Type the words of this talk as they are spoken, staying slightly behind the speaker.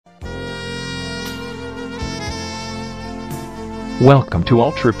Welcome to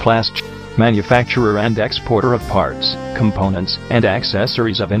Ultraplast, manufacturer and exporter of parts, components, and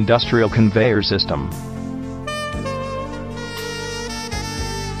accessories of industrial conveyor system.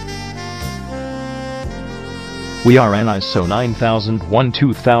 We are an ISO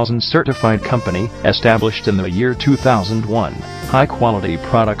 9001-2000 certified company, established in the year 2001. High-quality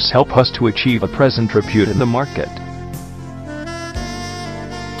products help us to achieve a present repute in the market.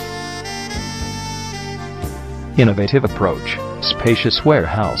 Innovative approach, spacious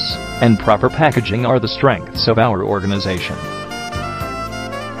warehouse, and proper packaging are the strengths of our organization.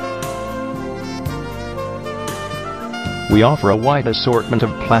 We offer a wide assortment of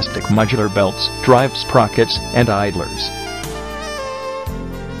plastic modular belts, drive sprockets, and idlers.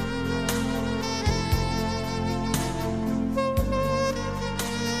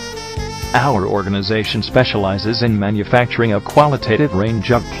 Our organization specializes in manufacturing a qualitative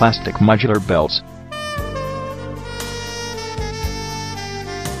range of plastic modular belts.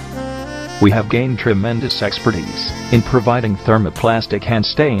 We have gained tremendous expertise in providing thermoplastic and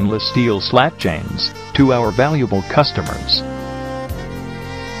stainless steel slat chains to our valuable customers.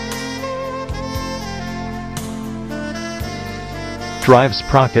 Drive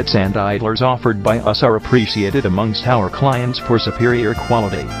sprockets and idlers offered by us are appreciated amongst our clients for superior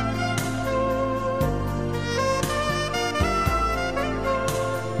quality.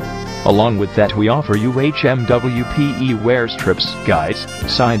 Along with that, we offer you HMWPE wear strips, guides,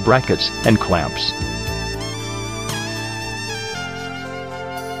 side brackets, and clamps.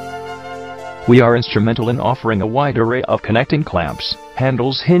 We are instrumental in offering a wide array of connecting clamps,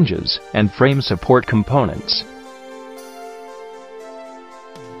 handles, hinges, and frame support components.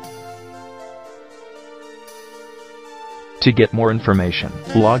 To get more information,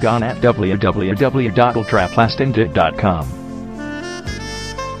 log on at www.ultraplastindia.com.